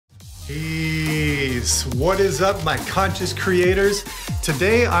Peace. What is up, my conscious creators?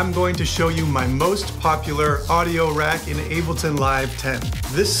 Today I'm going to show you my most popular audio rack in Ableton Live 10.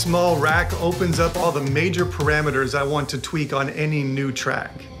 This small rack opens up all the major parameters I want to tweak on any new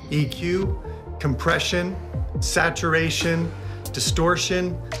track. EQ, compression, saturation,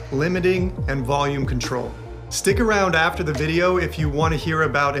 distortion, limiting, and volume control. Stick around after the video if you want to hear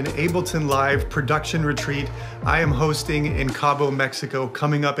about an Ableton Live production retreat I am hosting in Cabo, Mexico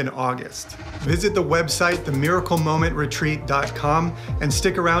coming up in August. Visit the website themiraclemomentretreat.com and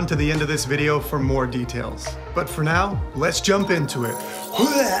stick around to the end of this video for more details. But for now, let's jump into it.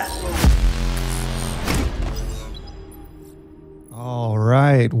 All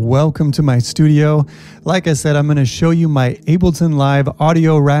right, welcome to my studio. Like I said, I'm going to show you my Ableton Live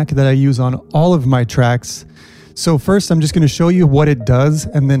audio rack that I use on all of my tracks. So first, I'm just going to show you what it does,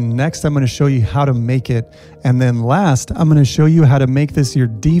 and then next I'm going to show you how to make it, and then last I'm going to show you how to make this your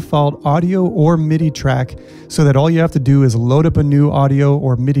default audio or MIDI track so that all you have to do is load up a new audio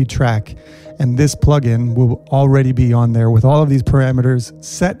or MIDI track, and this plugin will already be on there with all of these parameters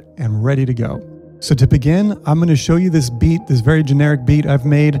set and ready to go. So to begin, I'm going to show you this beat, this very generic beat I've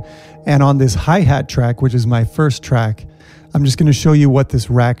made, and on this hi-hat track, which is my first track, I'm just going to show you what this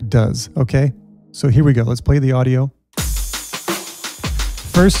rack does, okay? So here we go, let's play the audio.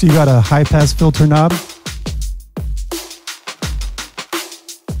 First, you got a high-pass filter knob.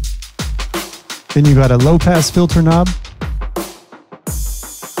 Then you got a low-pass filter knob.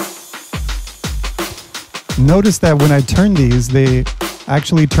 Notice that when I turn these, they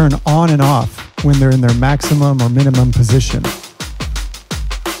actually turn on and off when they're in their maximum or minimum position.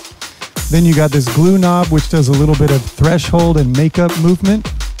 Then you got this glue knob, which does a little bit of threshold and makeup movement.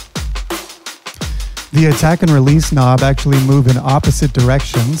 The attack and release knob actually move in opposite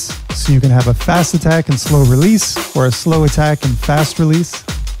directions, so you can have a fast attack and slow release, or a slow attack and fast release.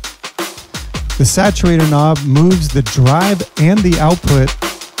 The saturator knob moves the drive and the output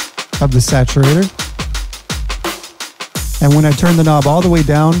of the saturator. And when I turn the knob all the way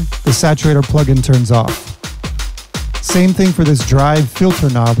down, the saturator plugin turns off. Same thing for this drive filter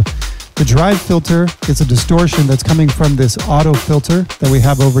knob. The drive filter is a distortion that's coming from this auto filter that we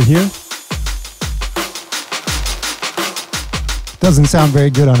have over here. Doesn't sound very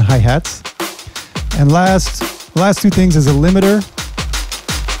good on hi-hats. And last two things is a limiter.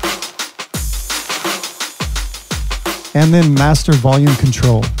 And then master volume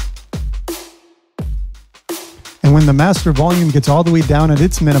control. And when the master volume gets all the way down at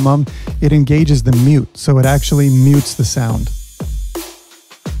its minimum, it engages the mute, so it actually mutes the sound.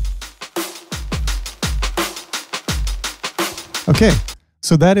 Okay,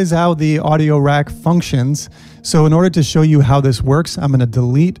 so that is how the audio rack functions. So in order to show you how this works, I'm going to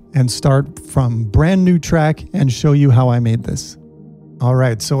delete and start from brand new track and show you how I made this. All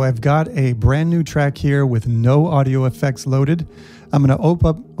right, so I've got a brand new track here with no audio effects loaded. I'm going to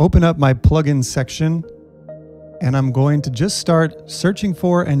open up my plugin section, and I'm going to just start searching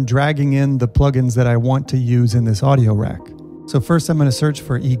for and dragging in the plugins that I want to use in this audio rack. So first I'm going to search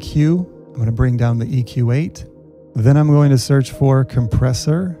for EQ. I'm going to bring down the EQ8. Then I'm going to search for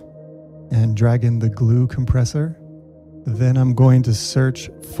compressor and drag in the glue compressor. Then I'm going to search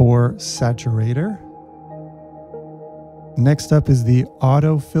for saturator. Next up is the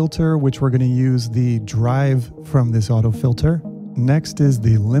auto filter, which we're going to use the drive from this auto filter. Next is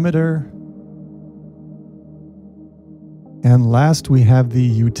the limiter. And last we have the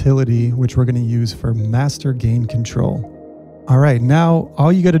utility, which we're going to use for master gain control. All right, now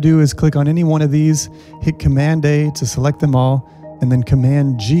all you got to do is click on any one of these, hit Command A to select them all, and then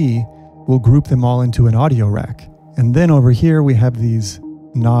Command G will group them all into an audio rack. And then over here we have these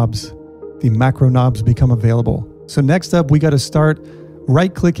knobs. The macro knobs become available. So next up we got to start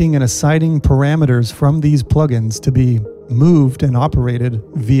right-clicking and assigning parameters from these plugins to be moved and operated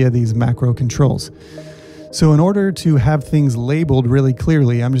via these macro controls. So in order to have things labeled really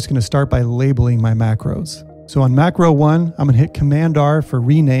clearly, I'm just going to start by labeling my macros. So on macro 1, I'm going to hit Command R for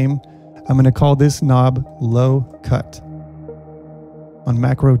rename. I'm going to call this knob low cut. On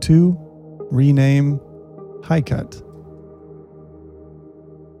macro 2, rename high cut.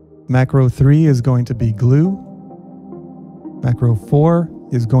 Macro 3 is going to be glue. Macro 4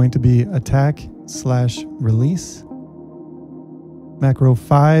 is going to be attack/release. Macro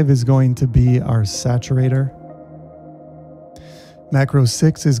 5 is going to be our saturator. Macro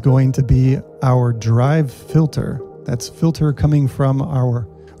 6 is going to be our drive filter. That's filter coming from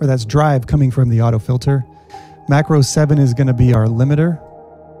that's drive coming from the auto filter. Macro 7 is going to be our limiter.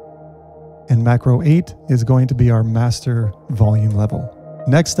 And macro 8 is going to be our master volume level.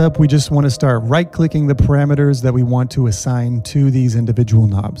 Next up, we just want to start right-clicking the parameters that we want to assign to these individual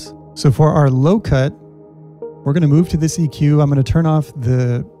knobs. So for our low cut, we're going to move to this EQ. I'm going to turn off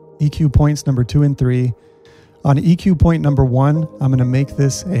the EQ points number 2 and 3. On EQ point number 1, I'm going to make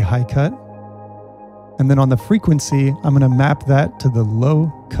this a high cut. And then on the frequency, I'm going to map that to the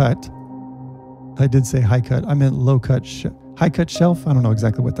low cut. I did say high cut. I meant low cut, high cut shelf. I don't know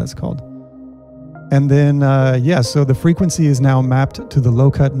exactly what that's called. And then, yeah, so the frequency is now mapped to the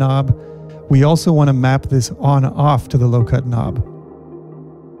low cut knob. We also want to map this on off to the low cut knob.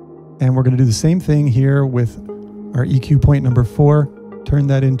 And we're going to do the same thing here with our EQ point number 4. Turn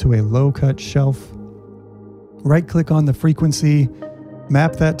that into a low cut shelf. Right click on the frequency,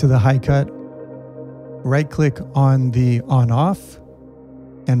 map that to the high cut. Right click on the on off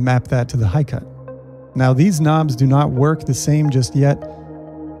and map that to the high cut. Now these knobs do not work the same just yet.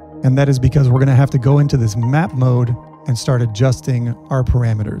 And that is because we're going to have to go into this map mode and start adjusting our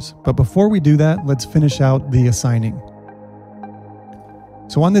parameters. But before we do that, let's finish out the assigning.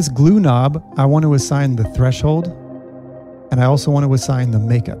 So on this glue knob, I want to assign the threshold, and I also want to assign the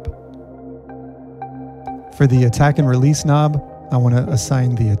makeup. For the attack and release knob, I want to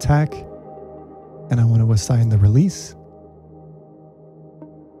assign the attack, and I want to assign the release.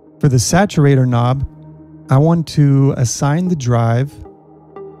 For the saturator knob, I want to assign the drive.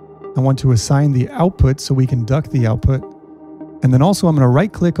 I want to assign the output so we can duck the output. And then also I'm going to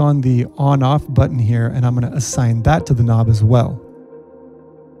right click on the on off button here and I'm going to assign that to the knob as well.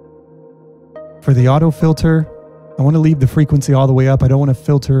 For the auto filter, I want to leave the frequency all the way up. I don't want to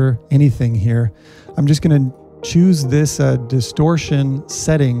filter anything here. I'm just going to choose this distortion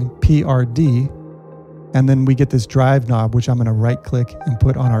setting PRD, and then we get this drive knob, which I'm going to right click and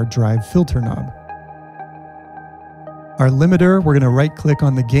put on our drive filter knob. Our limiter, we're going to right click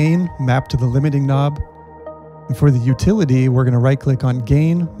on the gain, map to the limiting knob. And for the utility, we're going to right click on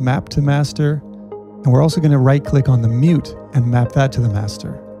gain, map to master. And we're also going to right click on the mute and map that to the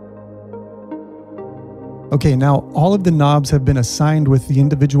master. Okay, now all of the knobs have been assigned with the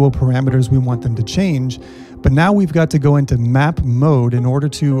individual parameters we want them to change, but now we've got to go into map mode in order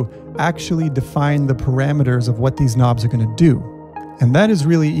to actually define the parameters of what these knobs are going to do. And that is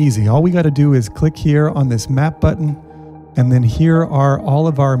really easy. All we got to do is click here on this map button, and then here are all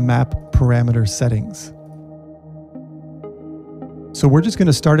of our map parameter settings. So we're just going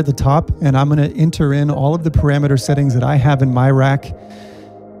to start at the top, and I'm going to enter in all of the parameter settings that I have in my rack.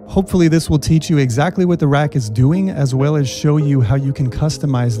 Hopefully this will teach you exactly what the rack is doing, as well as show you how you can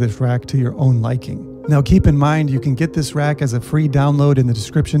customize this rack to your own liking. Now keep in mind, you can get this rack as a free download in the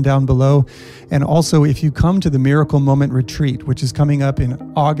description down below. And also, if you come to the Miracle Moment Retreat, which is coming up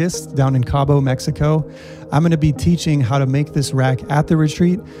in August down in Cabo, Mexico, I'm going to be teaching how to make this rack at the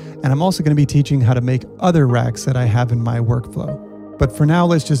retreat. And I'm also going to be teaching how to make other racks that I have in my workflow. But for now,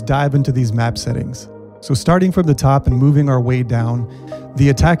 let's just dive into these map settings. So starting from the top and moving our way down, the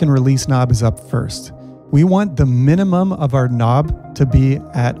attack and release knob is up first. We want the minimum of our knob to be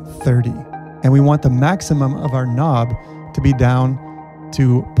at 30. And we want the maximum of our knob to be down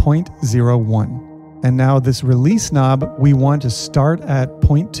to 0.01. And now this release knob, we want to start at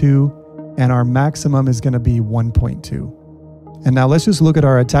 0.2 and our maximum is going to be 1.2. And now let's just look at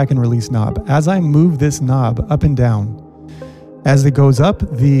our attack and release knob. As I move this knob up and down, as it goes up,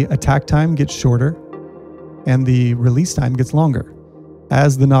 the attack time gets shorter and the release time gets longer.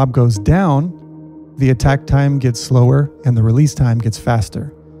 As the knob goes down, the attack time gets slower and the release time gets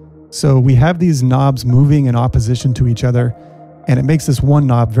faster. So we have these knobs moving in opposition to each other, and it makes this one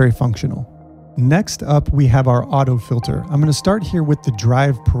knob very functional. Next up, we have our auto filter. I'm going to start here with the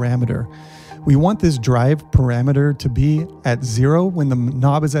drive parameter. We want this drive parameter to be at 0 when the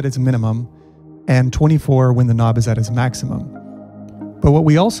knob is at its minimum and 24 when the knob is at its maximum. But what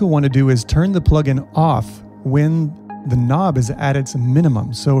we also want to do is turn the plugin off when the knob is at its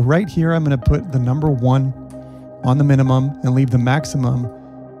minimum. So right here, I'm going to put the number 1 on the minimum and leave the maximum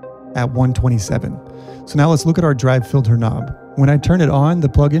at 127. So now let's look at our drive filter knob. When I turn it on, the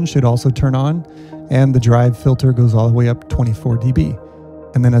plugin should also turn on, and the drive filter goes all the way up 24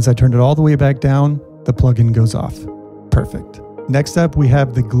 dB. And then as I turn it all the way back down, the plugin goes off. Perfect. Next up, we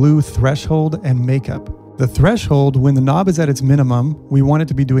have the glue threshold and makeup. The threshold, when the knob is at its minimum, we want it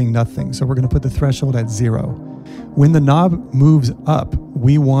to be doing nothing. So we're going to put the threshold at 0. When the knob moves up,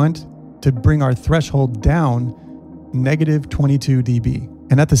 we want to bring our threshold down -22 dB.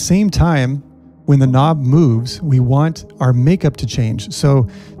 And at the same time, when the knob moves, we want our makeup to change. So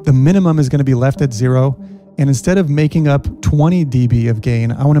the minimum is going to be left at 0. And instead of making up 20 dB of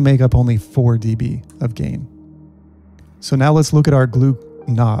gain, I want to make up only 4 dB of gain. So now let's look at our glue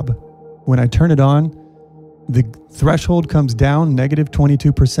knob. When I turn it on, the threshold comes down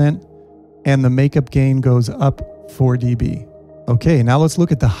 -22%, and the makeup gain goes up 4 dB. Okay, now let's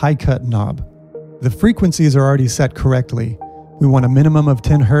look at the high cut knob. The frequencies are already set correctly. We want a minimum of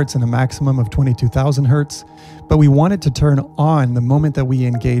 10 Hertz and a maximum of 22,000 Hertz, but we want it to turn on the moment that we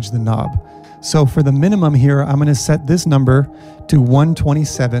engage the knob. So for the minimum here, I'm going to set this number to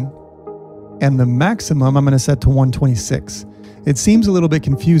 127, and the maximum I'm going to set to 126. It seems a little bit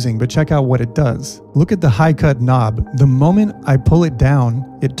confusing, but check out what it does. Look at the high cut knob. The moment I pull it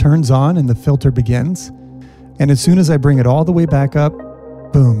down, it turns on and the filter begins. And as soon as I bring it all the way back up,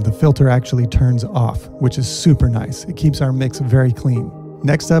 boom, the filter actually turns off, which is super nice. It keeps our mix very clean.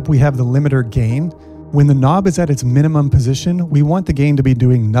 Next up, we have the limiter gain. When the knob is at its minimum position, we want the gain to be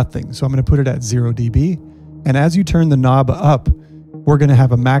doing nothing. So I'm going to put it at 0 dB. And as you turn the knob up, we're going to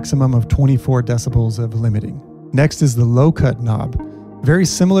have a maximum of 24 decibels of limiting. Next is the low cut knob. Very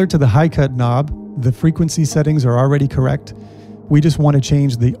similar to the high cut knob, the frequency settings are already correct. We just want to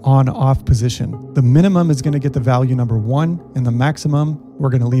change the on-off position. The minimum is going to get the value number 1, and the maximum, we're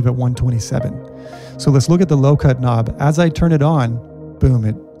going to leave at 127. So let's look at the low cut knob. As I turn it on, boom,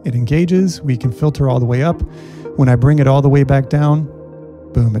 it engages. We can filter all the way up. When I bring it all the way back down,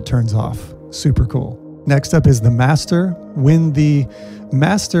 boom, it turns off. Super cool. Next up is the master. When the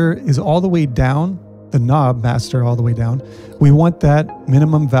master is all the way down, the knob master all the way down, we want that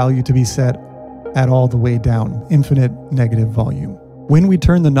minimum value to be set at all the way down, infinite negative volume. When we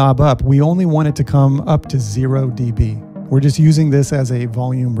turn the knob up, we only want it to come up to 0 dB. We're just using this as a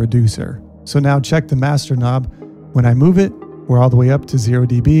volume reducer. So now check the master knob. When I move it, we're all the way up to 0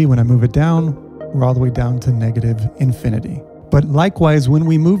 dB. When I move it down, we're all the way down to negative infinity. But likewise, when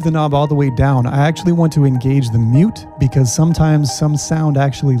we move the knob all the way down, I actually want to engage the mute because sometimes some sound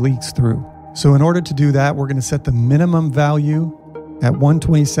actually leaks through. So in order to do that, we're going to set the minimum value at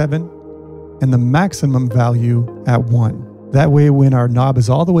 127 and the maximum value at 1. That way, when our knob is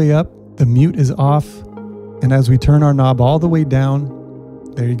all the way up, the mute is off. And as we turn our knob all the way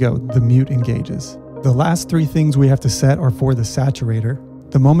down, there you go, the mute engages. The last 3 things we have to set are for the saturator.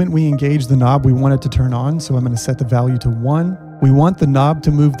 The moment we engage the knob, we want it to turn on, so I'm going to set the value to 1. We want the knob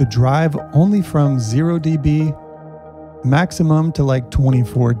to move the drive only from 0 dB maximum to like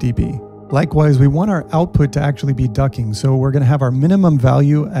 24 dB. Likewise, we want our output to actually be ducking, so we're going to have our minimum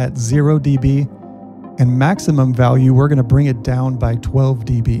value at 0 dB, and maximum value, we're going to bring it down by 12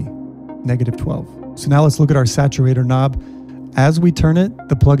 dB, negative 12. So now let's look at our saturator knob. As we turn it,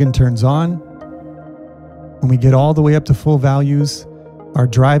 the plugin turns on. When we get all the way up to full values, our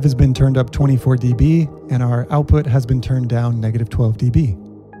drive has been turned up 24 dB, and our output has been turned down negative 12 dB.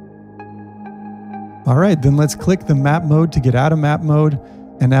 All right, then let's click the map mode to get out of map mode.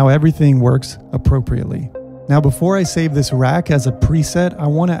 And now everything works appropriately. Now, before I save this rack as a preset, I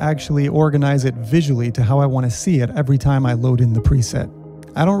want to actually organize it visually to how I want to see it every time I load in the preset.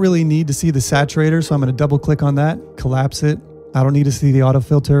 I don't really need to see the saturator, so I'm going to double click on that, collapse it. I don't need to see the auto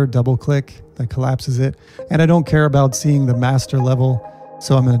filter, double click, that collapses it. And I don't care about seeing the master level,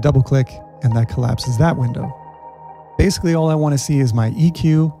 so I'm going to double click and that collapses that window. Basically, all I want to see is my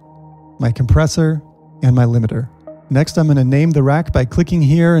EQ, my compressor, and my limiter. Next, I'm going to name the rack by clicking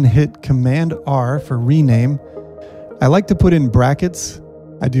here and hit Command R for rename. I like to put in brackets.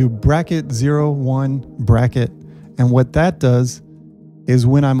 I do bracket 0, 1, bracket. And what that does is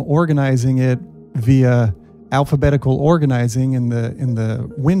when I'm organizing it via alphabetical organizing in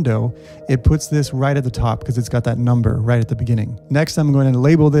the window, it puts this right at the top because it's got that number right at the beginning. Next, I'm going to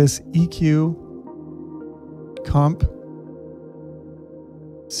label this EQ, comp,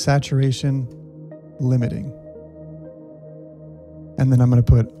 saturation, limiting. And then I'm going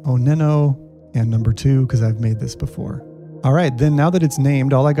to put OnenO and number 2 because I've made this before. All right, then now that it's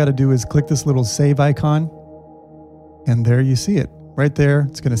named, all I got to do is click this little save icon. And there you see it right there.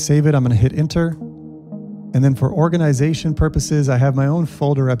 It's going to save it. I'm going to hit enter. And then for organization purposes, I have my own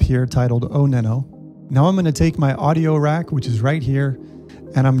folder up here titled OnenO. Now I'm going to take my audio rack, which is right here,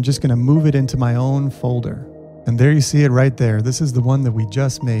 and I'm just going to move it into my own folder. And there you see it right there. This is the one that we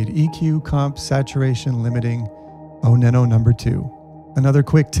just made. EQ, comp, saturation, limiting, OnenO number 2. Another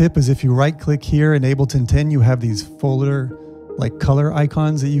quick tip is if you right click here in Ableton 10, you have these folder like color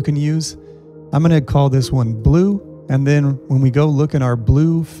icons that you can use. I'm going to call this one blue. And then when we go look in our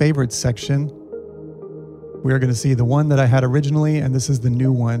blue favorites section, we're going to see the one that I had originally, and this is the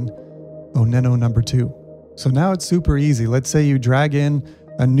new one, OnenO number 2. So now it's super easy. Let's say you drag in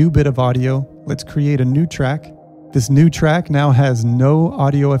a new bit of audio. Let's create a new track. This new track now has no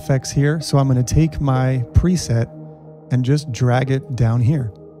audio effects here. So I'm going to take my preset and just drag it down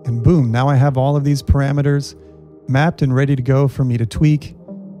here. And boom, now I have all of these parameters mapped and ready to go for me to tweak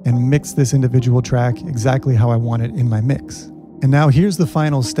and mix this individual track exactly how I want it in my mix. And now here's the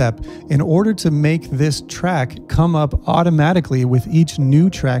final step. In order to make this track come up automatically with each new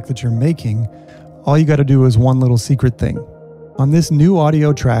track that you're making, all you got to do is one little secret thing. On this new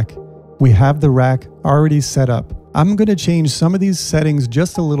audio track, we have the rack already set up. I'm going to change some of these settings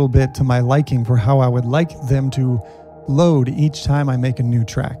just a little bit to my liking for how I would like them to load each time I make a new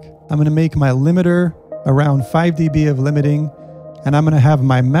track. I'm going to make my limiter around 5 dB of limiting, and I'm going to have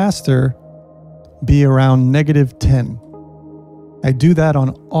my master be around -10. I do that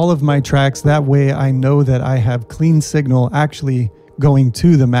on all of my tracks. That way I know that I have clean signal actually going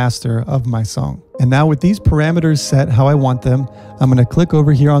to the master of my song. And now with these parameters set how I want them, I'm going to click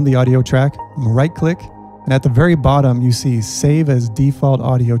over here on the audio track, I'm gonna right click, and at the very bottom you see Save as Default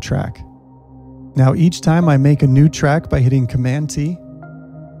Audio Track. Now each time I make a new track by hitting Command T,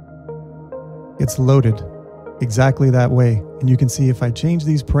 it's loaded exactly that way. And you can see if I change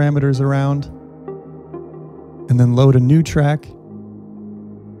these parameters around and then load a new track,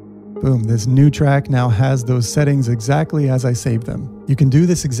 boom, this new track now has those settings exactly as I saved them. You can do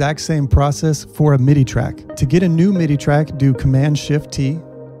this exact same process for a MIDI track. To get a new MIDI track, do Command-Shift-T.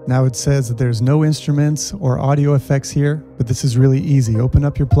 Now it says that there's no instruments or audio effects here, but this is really easy. Open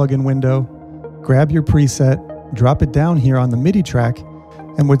up your plugin window, grab your preset, drop it down here on the MIDI track,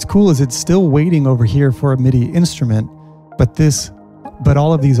 and what's cool is it's still waiting over here for a MIDI instrument, but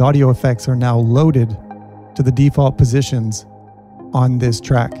all of these audio effects are now loaded to the default positions on this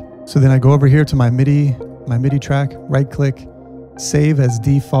track. So then I go over here to my MIDI track, right click, Save as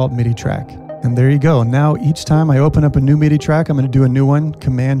Default MIDI Track. And there you go. Now each time I open up a new MIDI track, I'm going to do a new one,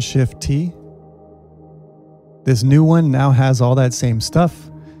 Command-Shift-T. This new one now has all that same stuff.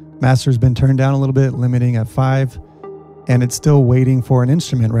 Master's been turned down a little bit, limiting at 5, and it's still waiting for an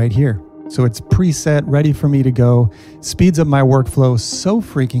instrument right here. So it's preset, ready for me to go. Speeds up my workflow so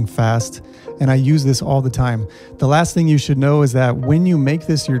freaking fast, and I use this all the time. The last thing you should know is that when you make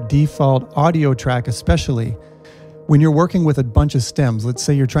this your default audio track, especially when you're working with a bunch of stems, let's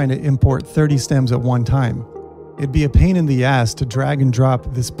say you're trying to import 30 stems at one time, it'd be a pain in the ass to drag and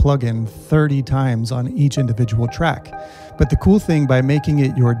drop this plugin 30 times on each individual track. But the cool thing by making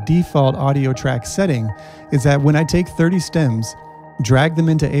it your default audio track setting is that when I take 30 stems, drag them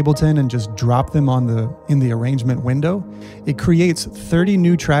into Ableton and just drop them in the arrangement window, it creates 30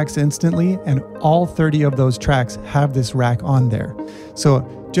 new tracks instantly, and all 30 of those tracks have this rack on there. So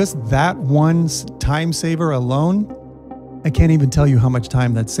just that one time saver alone, I can't even tell you how much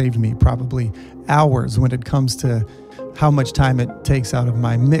time that saved me, probably hours when it comes to how much time it takes out of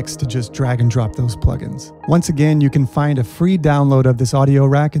my mix to just drag and drop those plugins. Once again, you can find a free download of this audio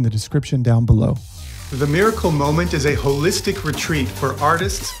rack in the description down below. The Miracle Moment is a holistic retreat for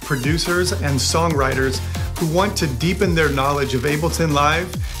artists, producers, and songwriters who want to deepen their knowledge of Ableton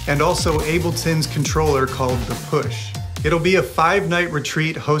Live and also Ableton's controller called the Push. It'll be a 5-night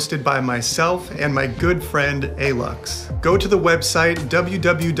retreat hosted by myself and my good friend Alux. Go to the website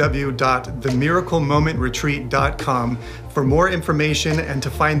www.themiraclemomentretreat.com for more information and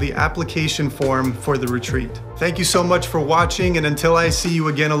to find the application form for the retreat. Thank you so much for watching, and until I see you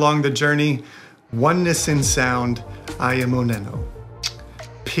again along the journey, oneness in sound, I am OnenO.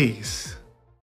 Peace.